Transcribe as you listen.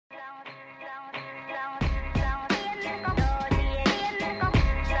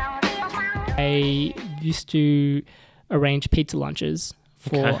I used to arrange pizza lunches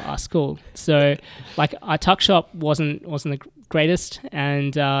for our school. So like our tuck shop wasn't the greatest,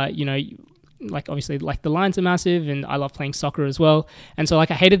 and like obviously like the lines are massive, and I love playing soccer as well. And so like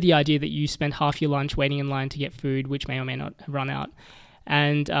I hated the idea that you spend half your lunch waiting in line to get food, which may or may not have run out.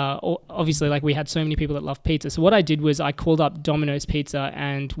 And obviously like we had so many people that love pizza. So what I did was I called up Domino's Pizza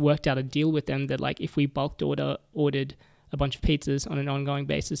and worked out a deal with them that like if we bulked ordered a bunch of pizzas on an ongoing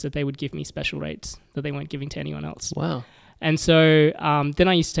basis, that they would give me special rates that they weren't giving to anyone else. Wow. And so then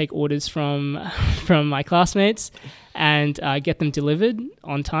I used to take orders from my classmates and get them delivered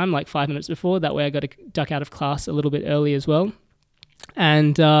on time, like 5 minutes before. That way I got to duck out of class a little bit early as well.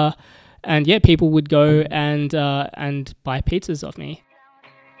 And yeah, people would go and buy pizzas off me.